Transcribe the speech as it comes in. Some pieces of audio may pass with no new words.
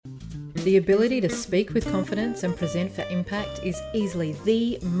The ability to speak with confidence and present for impact is easily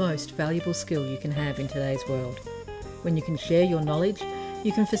the most valuable skill you can have in today's world. When you can share your knowledge,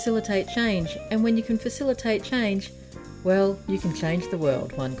 you can facilitate change, and when you can facilitate change, well, you can change the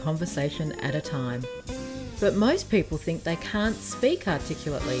world one conversation at a time. But most people think they can't speak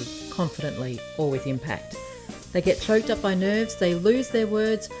articulately, confidently, or with impact. They get choked up by nerves, they lose their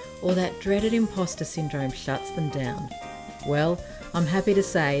words, or that dreaded imposter syndrome shuts them down. Well, I'm happy to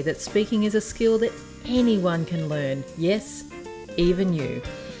say that speaking is a skill that anyone can learn. Yes, even you.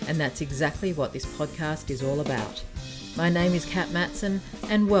 And that's exactly what this podcast is all about. My name is Kat Matson,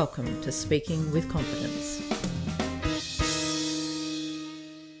 and welcome to Speaking with Confidence.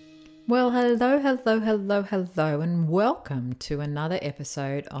 Well, hello, and welcome to another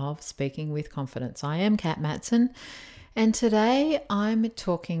episode of Speaking with Confidence. I am Kat Matson, and today I'm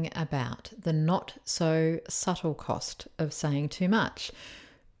talking about the not so subtle cost of saying too much,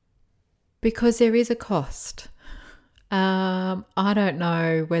 because there is a cost. I don't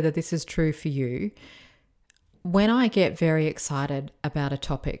know whether this is true for you. When I get very excited about a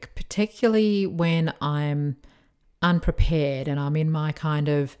topic, particularly when I'm unprepared and I'm in my kind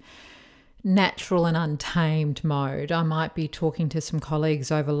of natural and untamed mode, I might be talking to some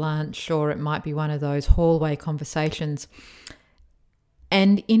colleagues over lunch, or it might be one of those hallway conversations.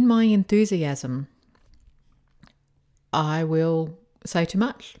 And in my enthusiasm, I will say too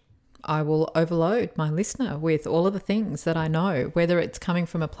much. I will overload my listener with all of the things that I know, whether it's coming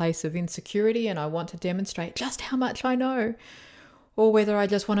from a place of insecurity and I want to demonstrate just how much I know, or whether I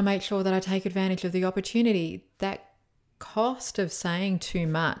just want to make sure that I take advantage of the opportunity. That cost of saying too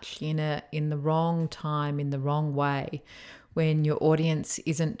much in the wrong time, in the wrong way, when your audience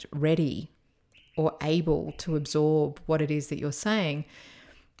isn't ready or able to absorb what it is that you're saying,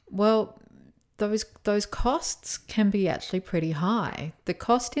 well, those costs can be actually pretty high. The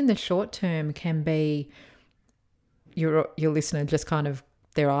cost in the short term can be your listener just kind of,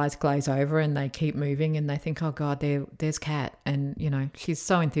 their eyes glaze over and they keep moving and they think, oh God, there's Kat, and she's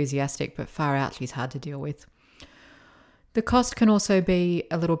so enthusiastic, but far out, she's hard to deal with. The cost can also be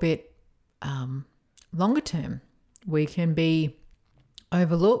a little bit longer term. We can be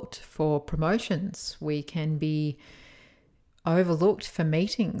overlooked for promotions. We can be overlooked for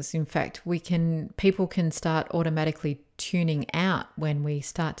meetings. In fact, people can start automatically tuning out when we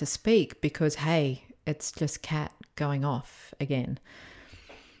start to speak because, hey, it's just Kat going off again.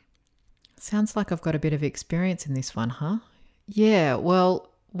 Sounds like I've got a bit of experience in this one, huh? Yeah, well,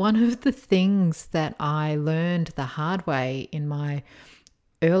 one of the things that I learned the hard way in my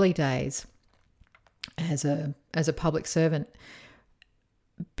early days as a public servant,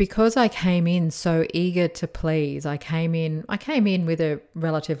 because I came in so eager to please, I came in with a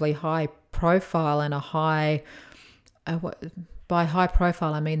relatively high profile, and by high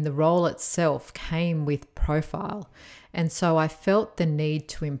profile, I mean the role itself came with profile. And so I felt the need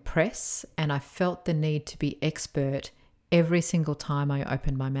to impress, and I felt the need to be expert every single time I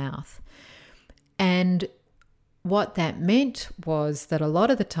opened my mouth. And what that meant was that a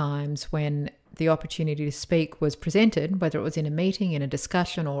lot of the times when the opportunity to speak was presented, whether it was in a meeting, in a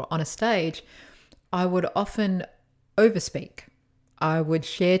discussion, or on a stage, I would often overspeak. I would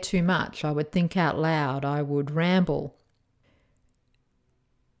share too much. I would think out loud. I would ramble.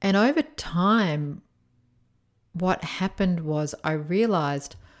 And over time, what happened was I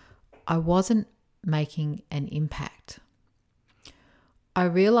realized I wasn't making an impact. I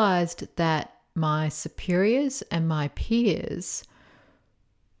realized that my superiors and my peers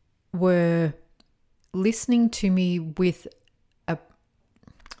were listening to me with a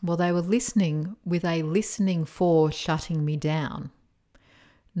listening for shutting me down,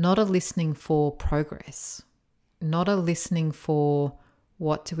 not a listening for progress, not a listening for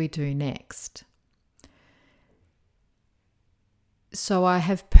what do we do next. So I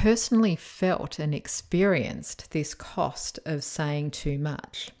have personally felt and experienced this cost of saying too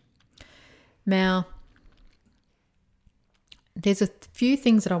much. Now, there's a few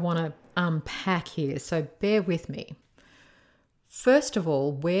things that I want to unpack here, so bear with me. First of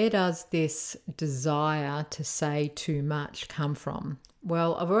all, where does this desire to say too much come from?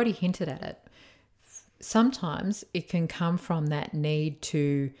 Well, I've already hinted at it. Sometimes it can come from that need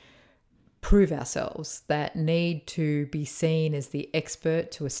to prove ourselves, that need to be seen as the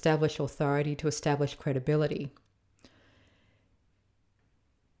expert, to establish authority, to establish credibility.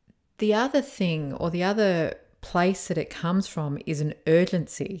 The other thing, or the other place that it comes from, is an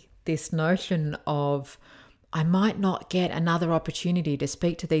urgency, this notion of, I might not get another opportunity to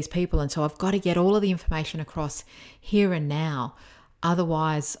speak to these people, and so I've got to get all of the information across here and now.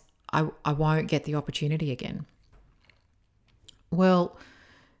 Otherwise, I won't get the opportunity again. Well,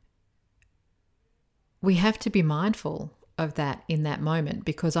 we have to be mindful of that in that moment,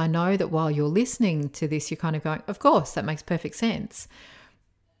 because I know that while you're listening to this, you're kind of going, of course, that makes perfect sense.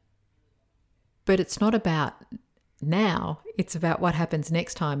 But it's not about now, it's about what happens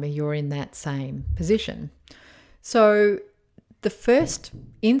next time you're in that same position. So the first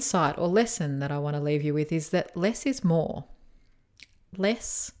insight or lesson that I want to leave you with is that less is more.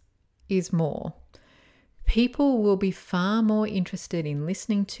 Less is more. People will be far more interested in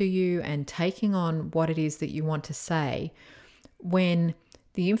listening to you and taking on what it is that you want to say when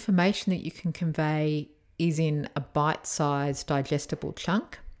the information that you can convey is in a bite-sized, digestible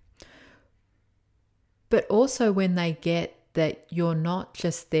chunk, but also when they get that you're not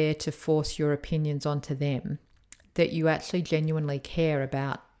just there to force your opinions onto them, that you actually genuinely care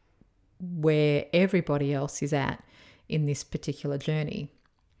about where everybody else is at in this particular journey.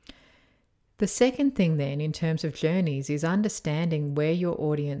 The second thing then in terms of journeys is understanding where your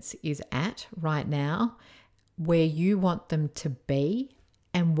audience is at right now, where you want them to be,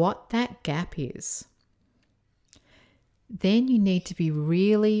 and what that gap is. Then you need to be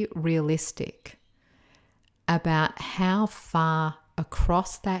really realistic about how far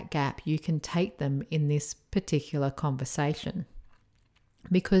across that gap you can take them in this particular conversation.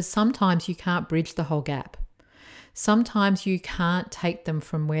 Because sometimes you can't bridge the whole gap. Sometimes you can't take them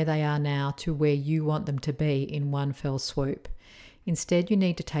from where they are now to where you want them to be in one fell swoop. Instead, you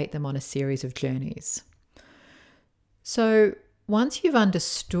need to take them on a series of journeys. So once you've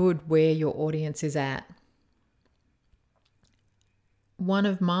understood where your audience is at, one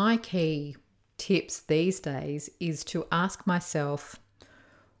of my key tips these days is to ask myself,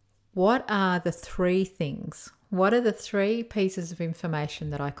 what are the three things? What are the three pieces of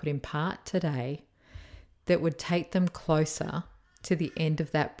information that I could impart today that would take them closer to the end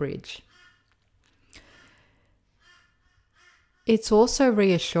of that bridge? It's also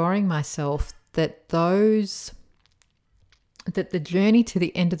reassuring myself that the journey to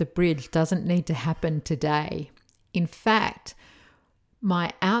the end of the bridge doesn't need to happen today. In fact,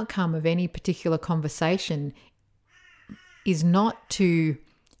 my outcome of any particular conversation is not to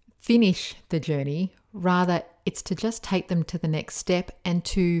finish the journey, rather it's to just take them to the next step and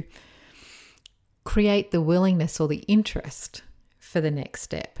to create the willingness or the interest for the next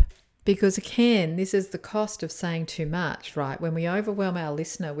step. Because again, this is the cost of saying too much, right? When we overwhelm our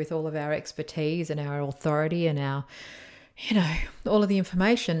listener with all of our expertise and our authority and our, all of the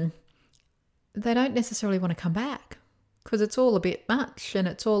information, they don't necessarily want to come back because it's all a bit much and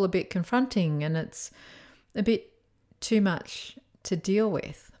it's all a bit confronting and it's a bit too much to deal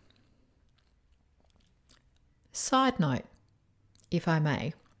with. Side note, if I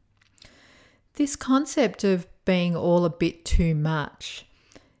may. This concept of being all a bit too much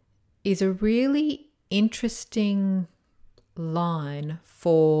is a really interesting line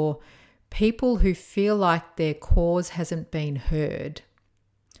for people who feel like their cause hasn't been heard.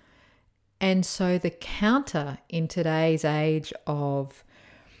 And so the counter in today's age of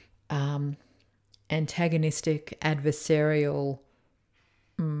antagonistic, adversarial,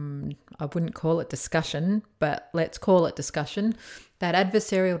 I wouldn't call it discussion, but let's call it discussion. That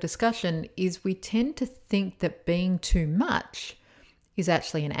adversarial discussion is we tend to think that being too much is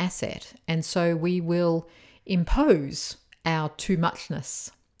actually an asset. And so we will impose our too muchness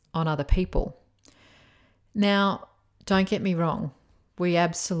on other people. Now, don't get me wrong. We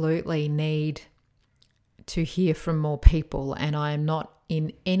absolutely need to hear from more people. And I am not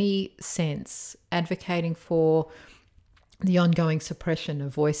in any sense advocating for the ongoing suppression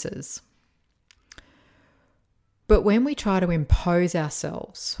of voices. But when we try to impose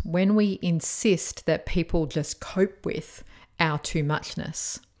ourselves, when we insist that people just cope with our too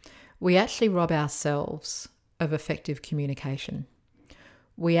muchness, we actually rob ourselves of effective communication.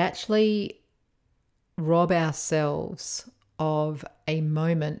 We actually rob ourselves of a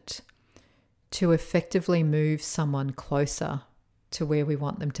moment to effectively move someone closer to where we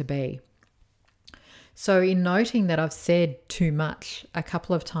want them to be. So in noting that I've said too much a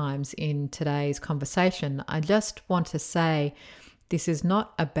couple of times in today's conversation, I just want to say this is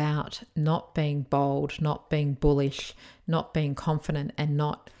not about not being bold, not being bullish, not being confident and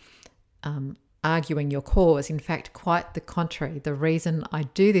not arguing your cause. In fact, quite the contrary. The reason I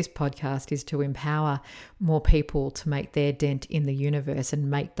do this podcast is to empower more people to make their dent in the universe and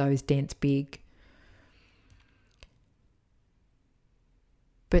make those dents big.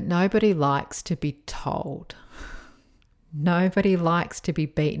 But nobody likes to be told. Nobody likes to be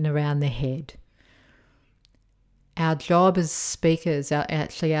beaten around the head. Our job as speakers, our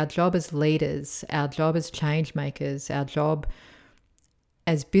job as leaders, our job as change makers, our job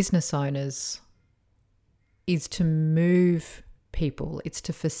as business owners is to move people. It's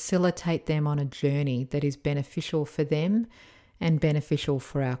to facilitate them on a journey that is beneficial for them and beneficial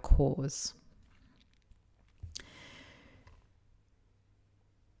for our cause.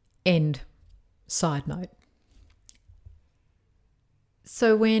 End side note.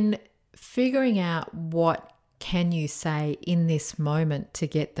 So when figuring out what can you say in this moment to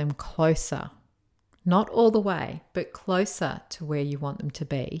get them closer, not all the way, but closer to where you want them to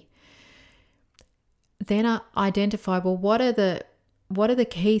be, then identify, well, what are the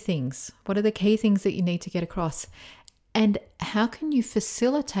key things? What are the key things that you need to get across? And how can you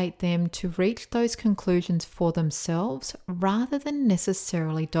facilitate them to reach those conclusions for themselves rather than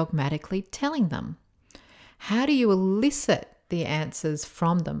necessarily dogmatically telling them? How do you elicit the answers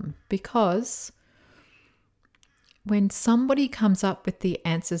from them? Because when somebody comes up with the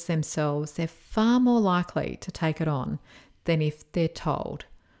answers themselves, they're far more likely to take it on than if they're told.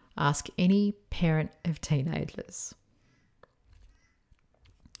 Ask any parent of teenagers.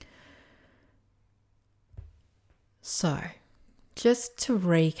 So, just to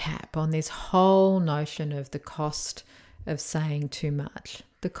recap on this whole notion of the cost of saying too much.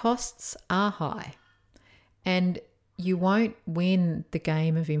 The costs are high, and you won't win the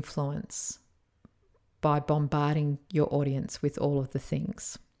game of influence by bombarding your audience with all of the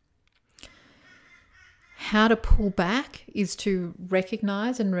things. How to pull back is to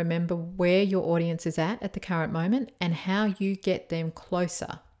recognize and remember where your audience is at the current moment and how you get them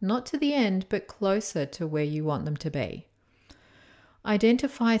closer, not to the end, but closer to where you want them to be.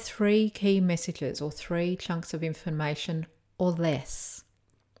 Identify 3 key messages or 3 chunks of information or less,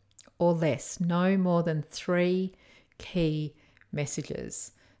 no more than 3 key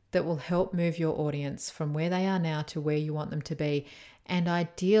messages that will help move your audience from where they are now to where you want them to be. And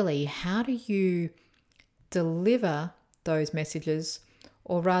ideally, how do you deliver those messages,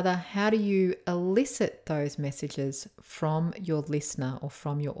 or rather, how do you elicit those messages from your listener or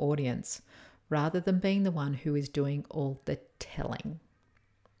from your audience, rather than being the one who is doing all the telling?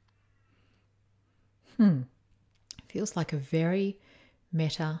 Feels like a very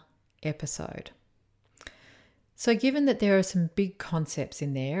meta episode. So given that there are some big concepts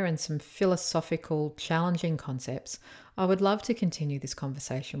in there and some philosophical, challenging concepts, I would love to continue this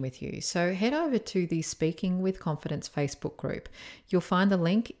conversation with you. So head over to the Speaking with Confidence Facebook group. You'll find the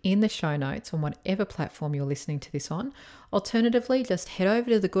link in the show notes on whatever platform you're listening to this on. Alternatively, just head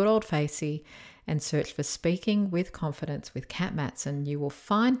over to the good old Facey and search for Speaking with Confidence with Kat Matson. You will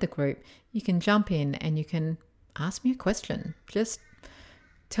find the group. You can jump in and you can ask me a question. Just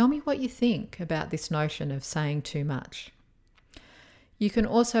tell me what you think about this notion of saying too much. You can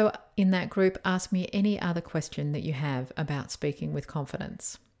also, in that group, ask me any other question that you have about speaking with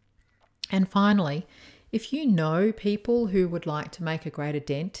confidence. And finally, if you know people who would like to make a greater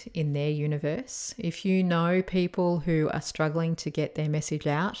dent in their universe, if you know people who are struggling to get their message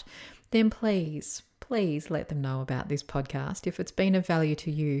out, then please let them know about this podcast. If it's been of value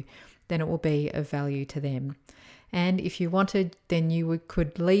to you, then it will be of value to them. And if you wanted, then you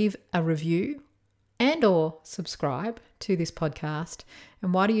could leave a review and or subscribe to this podcast.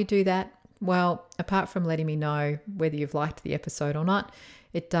 And why do you do that? Well, apart from letting me know whether you've liked the episode or not,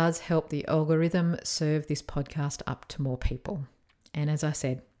 it does help the algorithm serve this podcast up to more people. And as I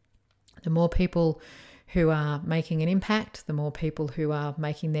said, the more people who are making an impact, the more people who are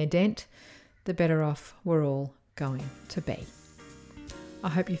making their dent, the better off we're all going to be. I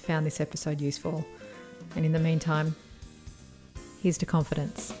hope you found this episode useful. And in the meantime, here's to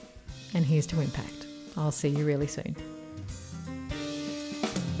confidence and here's to impact. I'll see you really soon.